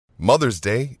Mother's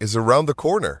Day is around the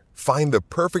corner. Find the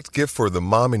perfect gift for the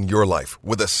mom in your life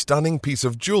with a stunning piece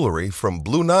of jewelry from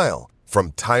Blue Nile.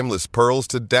 From timeless pearls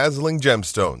to dazzling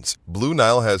gemstones, Blue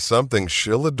Nile has something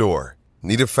she'll adore.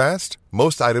 Need it fast?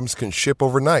 Most items can ship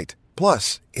overnight.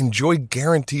 Plus, enjoy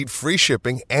guaranteed free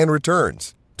shipping and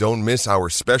returns. Don't miss our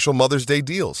special Mother's Day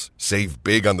deals. Save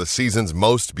big on the season's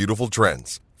most beautiful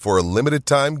trends. For a limited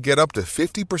time, get up to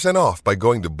 50% off by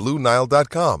going to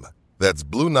BlueNile.com. That's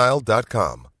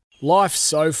BlueNile.com. Life's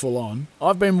so full on.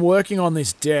 I've been working on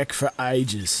this deck for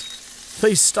ages.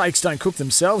 These steaks don't cook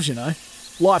themselves, you know.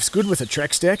 Life's good with a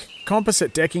Trex deck.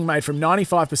 Composite decking made from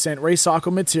 95%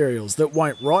 recycled materials that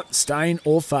won't rot, stain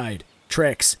or fade.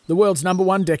 Trex, the world's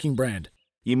 #1 decking brand.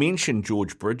 You mentioned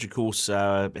George Bridge, of course.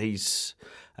 He's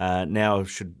now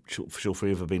she'll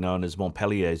forever be known as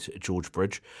Montpellier's George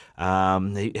Bridge.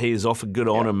 He is offered good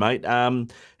on him, mate.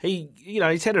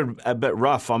 He's had a bit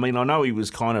rough. I mean, I know he was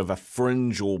kind of a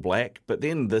fringe All Black, but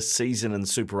then this season in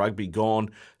Super Rugby gone,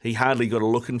 he hardly got a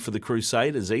look in for the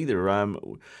Crusaders either.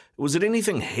 Was it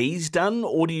anything he's done,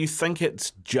 or do you think it's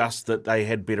just that they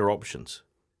had better options?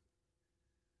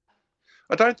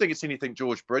 I don't think it's anything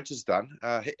George Bridge has done.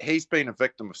 He's been a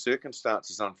victim of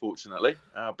circumstances, unfortunately,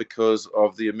 because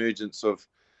of the emergence of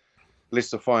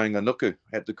Lester Fainga'anuku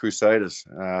at the Crusaders,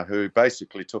 who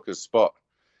basically took his spot.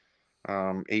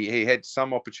 He had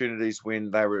some opportunities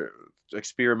when they were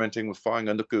experimenting with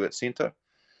Fainga'anuku at centre,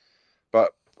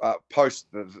 but post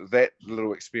that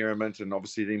little experiment and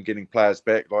obviously them getting players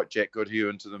back like Jack Goodhue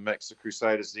into the mix, the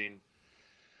Crusaders then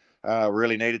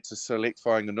really needed to select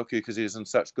Fainga'anuku because he was in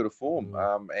such good a form.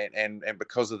 And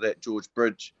because of that, George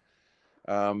Bridge,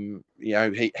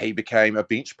 he became a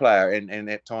bench player and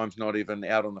at times not even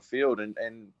out on the field.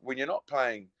 And when you're not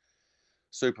playing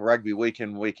Super Rugby week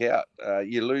in, week out,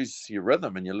 you lose your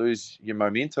rhythm and you lose your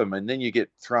momentum. And then you get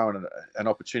thrown an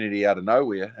opportunity out of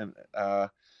nowhere.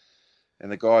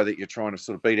 And the guy that you're trying to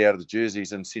sort of beat out of the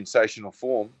jerseys in sensational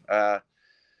form,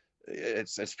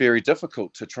 it's very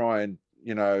difficult to try and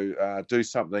do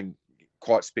something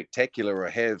quite spectacular or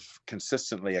have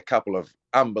consistently a couple of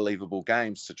unbelievable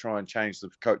games to try and change the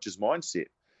coach's mindset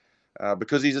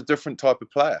because he's a different type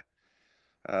of player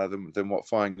than what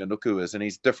Fainga'anuku is, and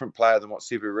he's a different player than what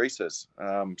Sevu Reece is.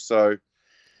 So,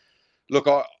 look,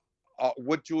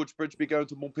 would George Bridge be going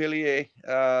to Montpellier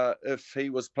if he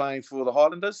was playing for the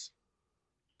Highlanders?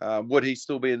 Would he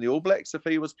still be in the All Blacks if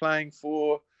he was playing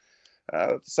for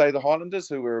say the Highlanders,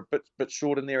 who were a bit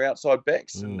short in their outside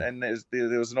backs, and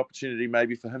there was an opportunity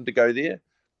maybe for him to go there?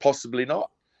 Possibly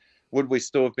not. Would we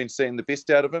still have been seeing the best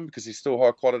out of him because he's still a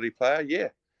high quality player? Yeah.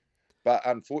 But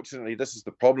unfortunately, this is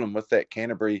the problem with that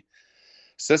Canterbury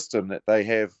system, that they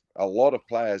have a lot of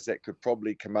players that could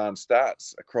probably command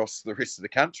starts across the rest of the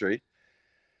country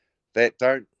that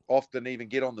don't often even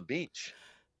get on the bench.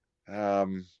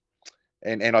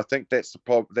 And I think that's the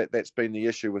problem. That's been the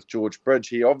issue with George Bridge.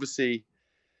 He obviously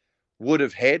would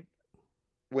have had,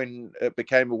 when it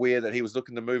became aware that he was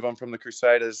looking to move on from the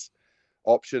Crusaders,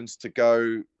 options to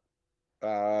go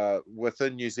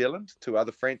within New Zealand to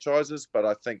other franchises. But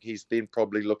I think he's then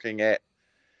probably looking at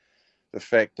the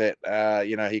fact that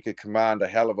he could command a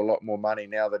hell of a lot more money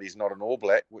now that he's not an All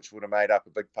Black, which would have made up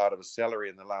a big part of his salary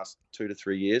in the last 2 to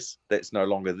 3 years. That's no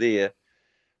longer there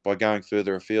by going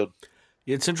further afield.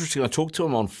 Yeah, it's interesting. I talked to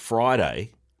him on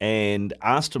Friday and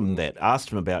asked him about,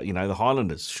 the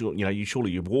Highlanders.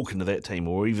 Surely you'd walk into that team,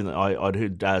 or even I'd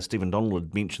heard Stephen Donald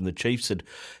had mentioned the Chiefs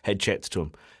had chats to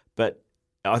him. But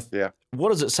what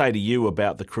does it say to you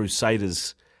about the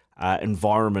Crusaders'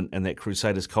 environment and that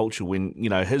Crusaders culture when,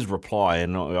 his reply,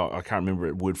 and I can't remember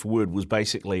it word for word, was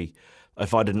basically,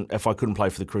 if I couldn't play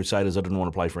for the Crusaders, I didn't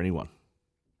want to play for anyone.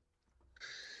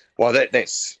 Well,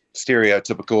 that's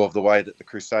stereotypical of the way that the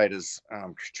Crusaders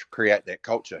create that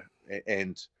culture.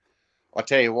 And I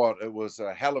tell you what, it was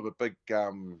a hell of a big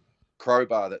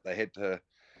crowbar that they had to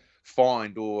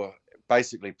find, or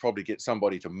basically probably get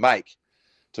somebody to make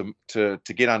to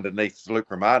get underneath Luke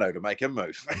Romano to make him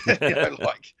move.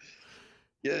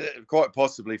 Quite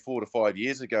possibly 4 to 5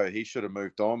 years ago, he should have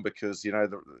moved on because,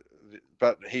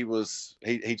 but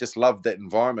he just loved that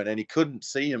environment and he couldn't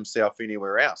see himself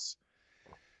anywhere else.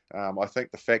 I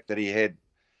think the fact that he had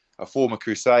a former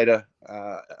Crusader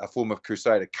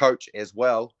coach as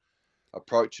well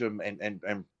approach him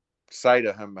and say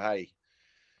to him, "Hey,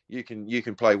 you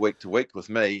can play week to week with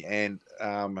me, and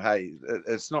hey,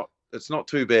 it's not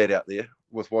too bad out there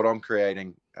with what I'm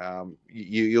creating.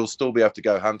 You'll still be able to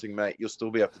go hunting, mate. You'll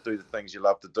still be able to do the things you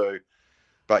love to do,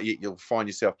 but you'll find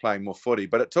yourself playing more footy."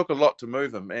 But it took a lot to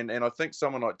move him, and I think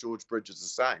someone like George Bridge is the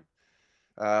same.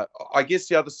 I guess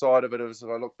the other side of it is, if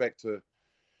I look back to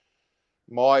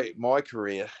my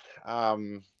career,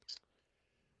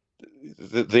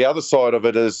 the other side of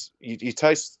it is you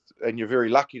taste, and you're very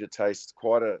lucky to taste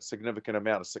quite a significant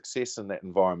amount of success in that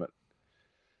environment.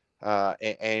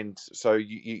 And so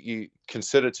you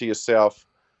consider to yourself,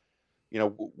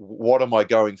 what am I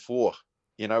going for?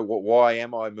 Why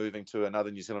am I moving to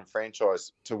another New Zealand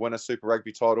franchise to win a Super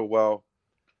Rugby title? Well,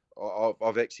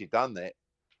 I've actually done that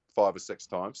 5 or 6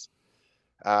 times.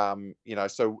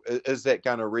 So is that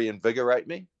going to reinvigorate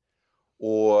me?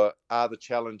 Or are the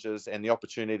challenges and the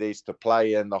opportunities to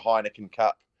play in the Heineken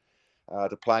Cup,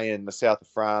 to play in the south of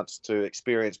France, to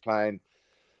experience playing,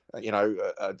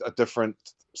 a different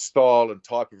style and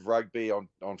type of rugby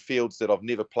on fields that I've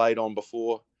never played on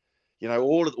before?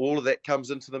 All of that comes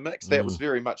into the mix. That was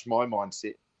very much my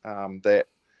mindset. That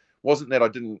wasn't that I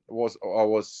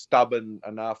was stubborn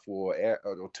enough or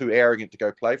too arrogant to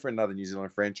go play for another New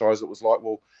Zealand franchise. It was like,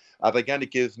 well, are they going to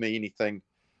give me anything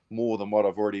more than what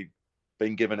I've already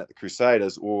been given at the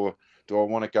Crusaders, or do I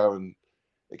want to go and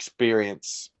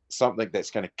experience something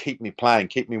that's going to keep me playing,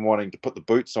 keep me wanting to put the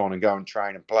boots on and go and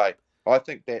train and play? I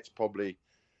think that's probably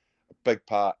a big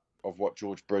part of what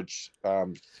George Bridge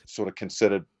sort of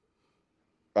considered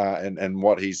and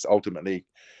what he's ultimately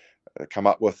come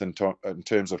up with in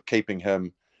terms of keeping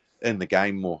him in the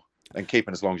game more and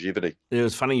keeping his longevity. It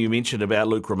was funny you mentioned about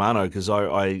Luke Romano, because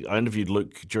I interviewed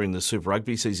Luke during the Super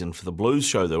Rugby season for the Blues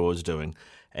show that I was doing,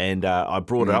 and I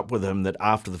brought it up with him that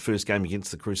after the first game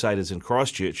against the Crusaders in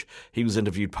Christchurch, he was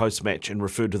interviewed post-match and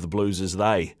referred to the Blues as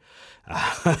they.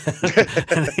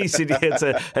 And he said,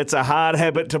 it's a hard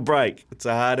habit to break. It's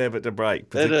a hard habit to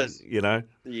break. It is. Yeah,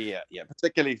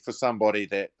 particularly for somebody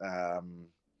that,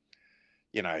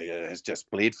 has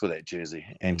just bled for that jersey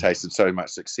and tasted so much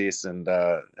success and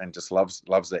just loves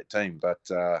that team. But,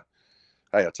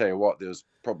 hey, I'll tell you what, there was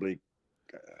probably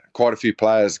quite a few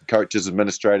players, coaches,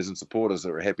 administrators and supporters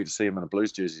that were happy to see him in a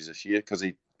Blues jersey this year, because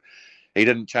he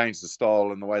didn't change the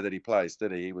style and the way that he plays,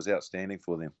 did he? He was outstanding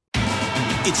for them.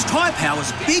 It's Tyre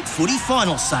Power's Big Footy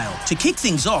Final Sale. To kick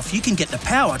things off, you can get the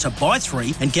power to buy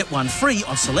 3 and get 1 free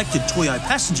on selected Toyo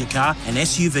passenger car and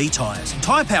SUV tyres.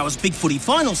 Tyre Power's Big Footy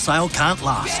Final Sale can't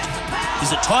last.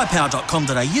 Visit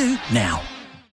tyrepower.com.au now.